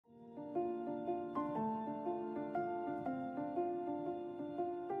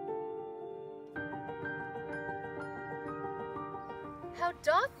How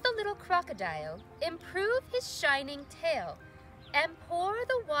doth the little crocodile improve his shining tail, and pour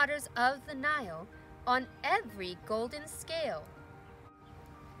the waters of the Nile on every golden scale?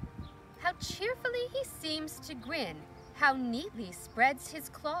 How cheerfully he seems to grin, how neatly spreads his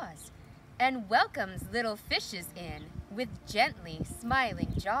claws, and welcomes little fishes in with gently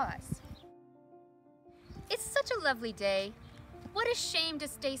smiling jaws. It's such a lovely day. What a shame to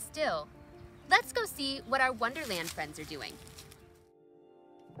stay still. Let's go see what our Wonderland friends are doing.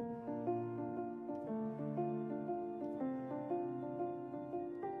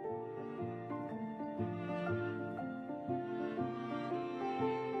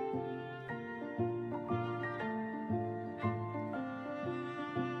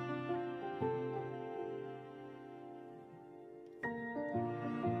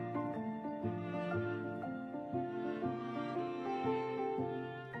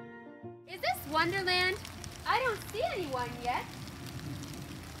 Is this Wonderland? I don't see anyone yet.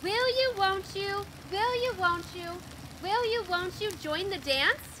 Will you, won't you? Will you, won't you? Will you, won't you join the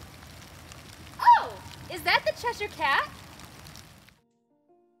dance? Oh, is that the Cheshire Cat?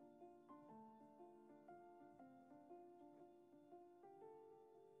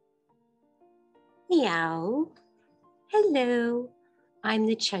 Meow. Hello, I'm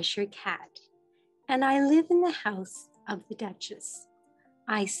the Cheshire Cat, and I live in the house of the Duchess.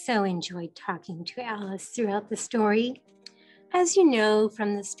 I so enjoyed talking to Alice throughout the story. As you know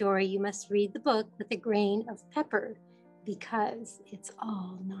from the story, you must read the book with a grain of pepper because it's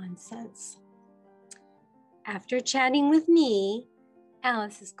all nonsense. After chatting with me,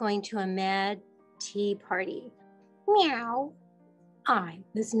 Alice is going to a mad tea party. Meow. I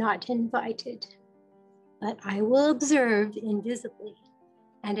was not invited, but I will observe invisibly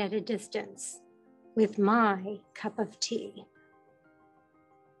and at a distance with my cup of tea.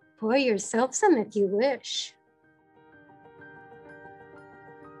 Pour yourself some if you wish.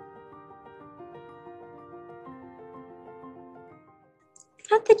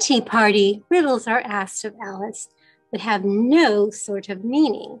 At the tea party, riddles are asked of Alice that have no sort of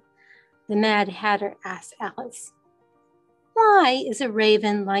meaning. The Mad Hatter asks Alice, "Why is a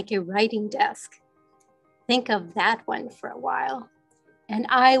raven like a writing desk?" Think of that one for a while, and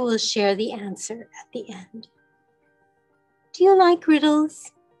I will share the answer at the end. Do you like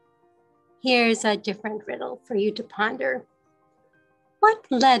riddles? Here's a different riddle for you to ponder. What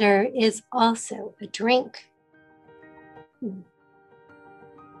letter is also a drink?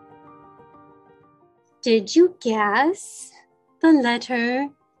 Did you guess the letter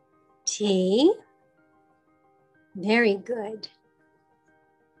T? Very good.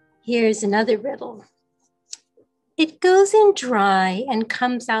 Here's another riddle. It goes in dry and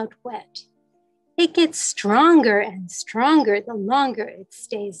comes out wet. It gets stronger and stronger the longer it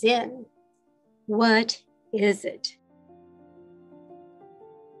stays in. What is it?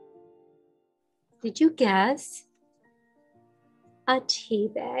 Did you guess? A tea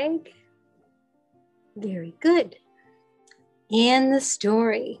bag. Very good. In the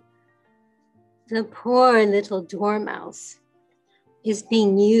story, the poor little dormouse is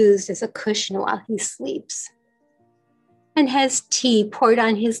being used as a cushion while he sleeps and has tea poured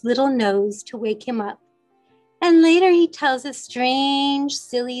on his little nose to wake him up. And later he tells a strange,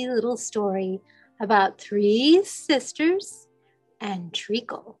 silly little story about 3 sisters and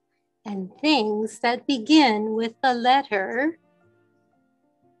treacle and things that begin with the letter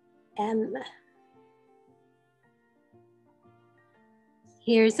M.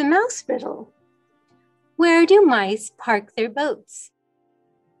 Here's a mouse riddle. Where do mice park their boats?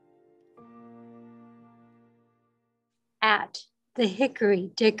 At the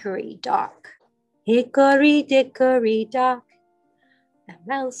Hickory Dickory Dock. Hickory Dickory Dock. The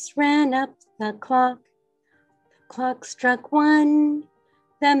mouse ran up the clock. The clock struck 1.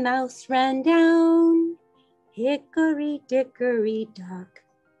 The mouse ran down. Hickory Dickory Dock.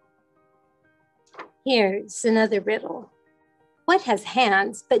 Here's another riddle. What has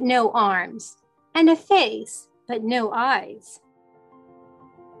hands but no arms, and a face but no eyes?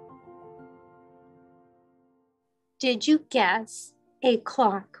 Did you guess a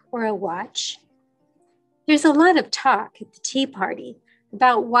clock or a watch? There's a lot of talk at the tea party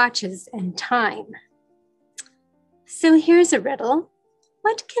about watches and time. So here's a riddle.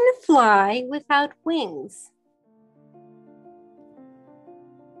 What can fly without wings?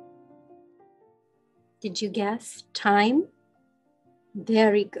 Did you guess time?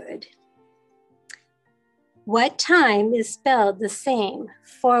 Very good. What time is spelled the same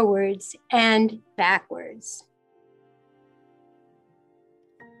forwards and backwards?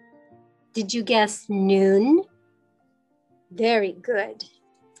 Did you guess noon? Very good.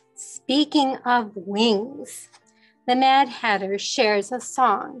 Speaking of wings, The Mad Hatter shares a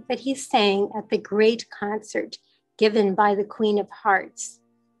song that he sang at the great concert given by the Queen of Hearts.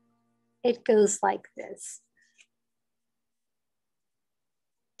 It goes like this.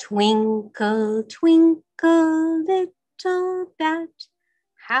 Twinkle, twinkle, little bat,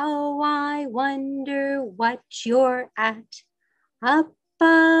 how I wonder what you're at. Up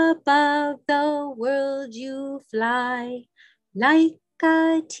above the world you fly, like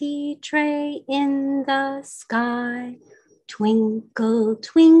a tea tray in the sky. Twinkle,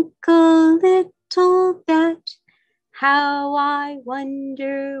 twinkle, little bat, how I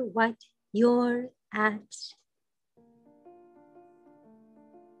wonder what you're at.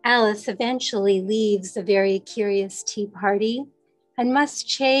 Alice eventually leaves the very curious tea party and must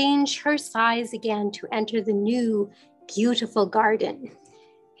change her size again to enter the new, beautiful garden.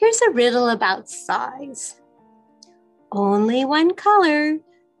 Here's a riddle about size. Only one color,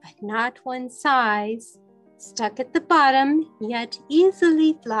 but not one size, stuck at the bottom, yet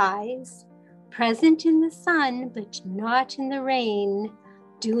easily flies, present in the sun, but not in the rain,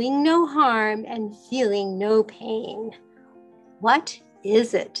 doing no harm and feeling no pain. What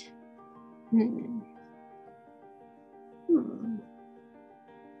is it?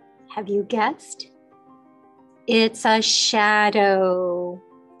 Have you guessed? It's a shadow.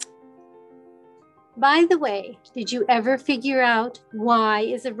 By the way, did you ever figure out why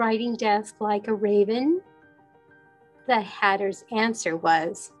is a writing desk like a raven? The Hatter's answer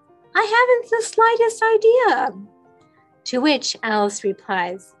was, I haven't the slightest idea. To which Alice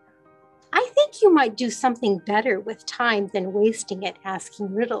replies, I think you might do something better with time than wasting it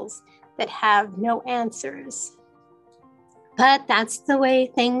asking riddles that have no answers. But that's the way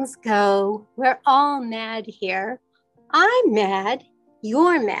things go. We're all mad here. I'm mad,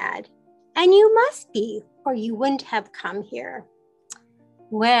 you're mad, and you must be, or you wouldn't have come here.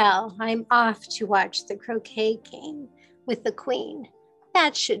 Well, I'm off to watch the croquet game with the Queen.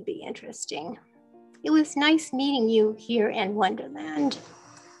 That should be interesting. It was nice meeting you here in Wonderland.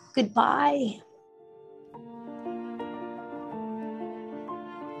 Goodbye.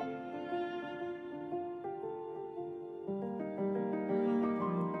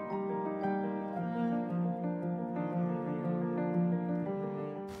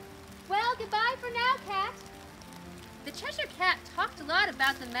 Well, goodbye for now, Cat. The Cheshire Cat talked a lot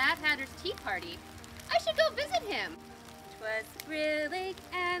about the Mad Hatter's tea party. I should go visit him. 'Twas Brillig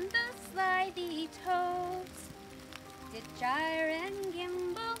and the slithy toads did gyre and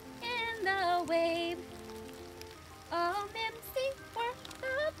gimble in the wave. All mimsy were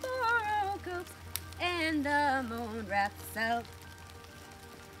the burrow goats, and the moon wrapped self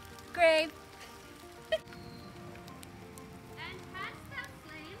grave. And hast thou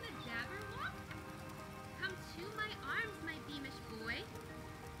slain the Jabberwock? Come to my arms, my beamish boy.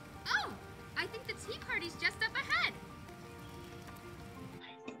 Oh, I think the tea party's just up ahead.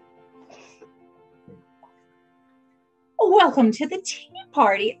 Welcome to the tea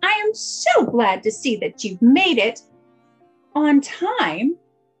party. I am so glad to see that you've made it on time.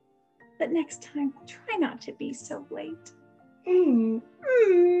 But next time, try not to be so late.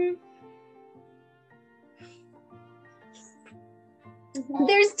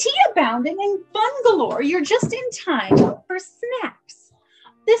 There's tea abounding and fun galore. You're just in time for snacks.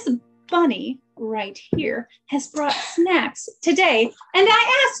 This bunny right here has brought snacks today. And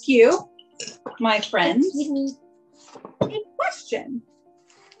I ask you, my friends, a question.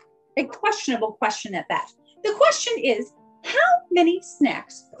 A questionable question at that. The question is, how many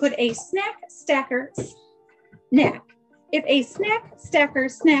snacks could a snack stacker snack if a snack stacker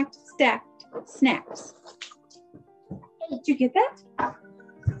snacked snacks? Did you get that?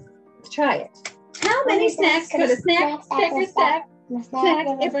 Let's try it. How many snacks could a snack stacker snack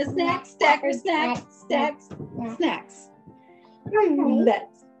if a snack stacker stacks snacks?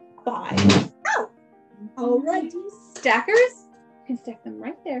 That's 5. Oh! Alrighty, stackers. You can stack them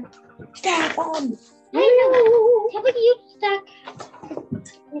right there. Stack them. How about you stack? 1,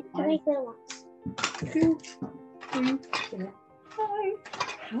 2, 3, 4, 5.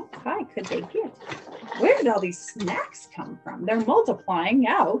 How high could they get? Where did all these snacks come from? They're multiplying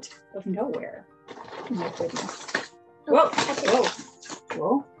out of nowhere. Oh my goodness. Whoa, whoa,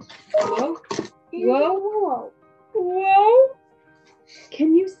 whoa, whoa, whoa, whoa.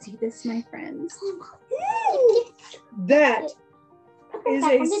 Can you see this, my friends? That is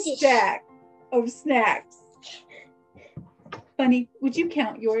a stack of snacks. Bunny, would you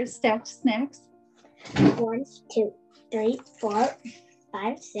count your stacked snacks? 1, 2, 3, 4,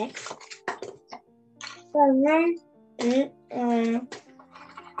 5, 6, 7, 8, 9,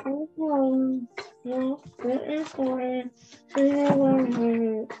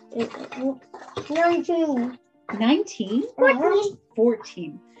 19. 19?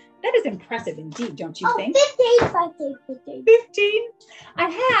 14. That is impressive indeed, don't you think? 15. 15. I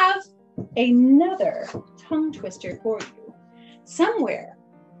have another tongue twister for you. Somewhere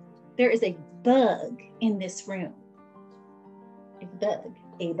there is a bug in this room. A bug.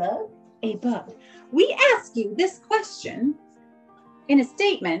 A bug? A bug. We ask you this question in a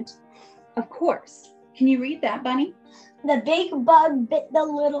statement, of course. Can you read that, Bunny? The big bug bit the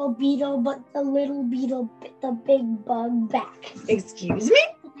little beetle, but the little beetle bit the big bug back. Excuse me?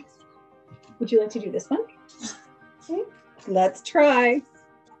 Would you like to do this one? Let's try.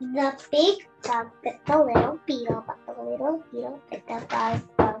 The big bug bit the little beetle, but the little beetle bit the bug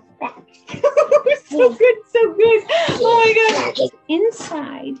back. So good, so good. Oh my gosh.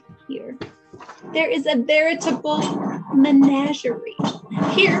 Inside here, there is a veritable menagerie.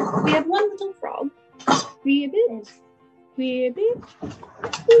 Here, we have one little frog. Ribbit, ribbit.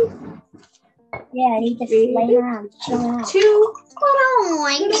 Yeah, he just lay around, chill out. Two.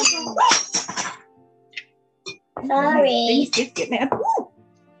 Sorry. Things get mad. Woo!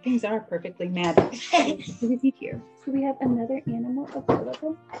 Things are perfectly mad. What is he here? Do we have another animal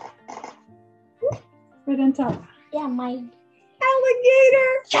available? Right on top. Yeah, my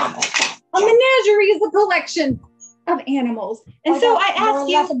Alligator. A menagerie is a collection of animals. And so I ask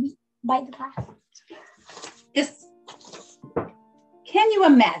you bite the glass. this. Can you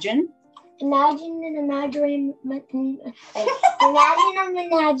imagine? Imagine an imaginary menagerie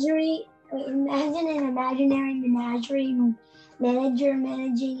manager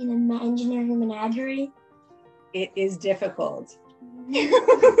managing an imaginary menagerie. It is difficult.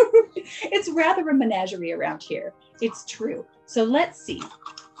 It's rather a menagerie around here. It's true. So let's see.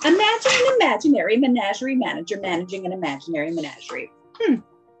 Imagine an imaginary menagerie manager managing an imaginary menagerie.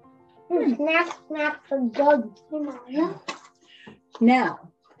 Snap for dogs. Now,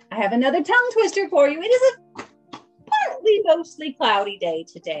 I have another tongue twister for you. It is a partly mostly cloudy day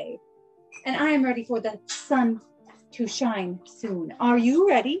today. And I am ready for the sun to shine soon. Are you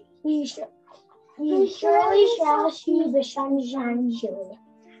ready? We surely shall see the sunshine soon.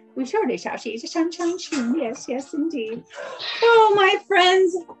 We surely shall see the sunshine soon. Yes, yes, indeed. Oh, my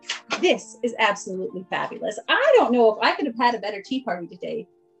friends, this is absolutely fabulous. I don't know if I could have had a better tea party today,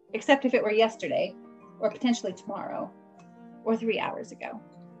 except if it were yesterday, or potentially tomorrow, or 3 hours ago,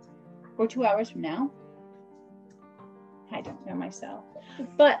 or 2 hours from now. I don't know myself,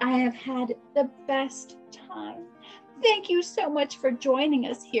 but I have had the best time. Thank you so much for joining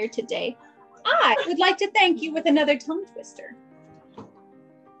us here today. I would like to thank you with another tongue twister.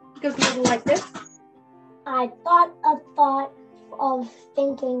 It goes a little like this. I thought a thought of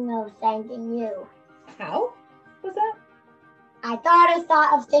thinking of thanking you. How was that? I thought a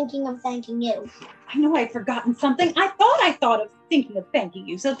thought of thinking of thanking you. I know I'd forgotten something. I thought of thinking of thanking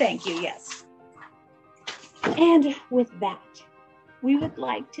you. So thank you, yes. And with that, we would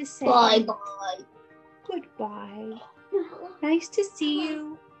like to say Bye-bye. goodbye. Nice to see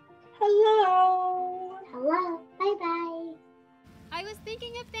you. Hello. Hello. Bye-bye. I was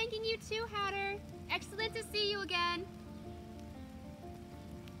thinking of thanking you too, Hatter. Excellent to see you again.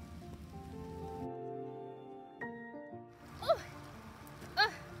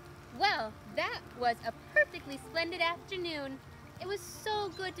 Well, that was a perfectly splendid afternoon. It was so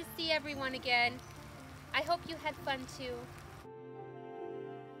good to see everyone again. I hope you had fun too.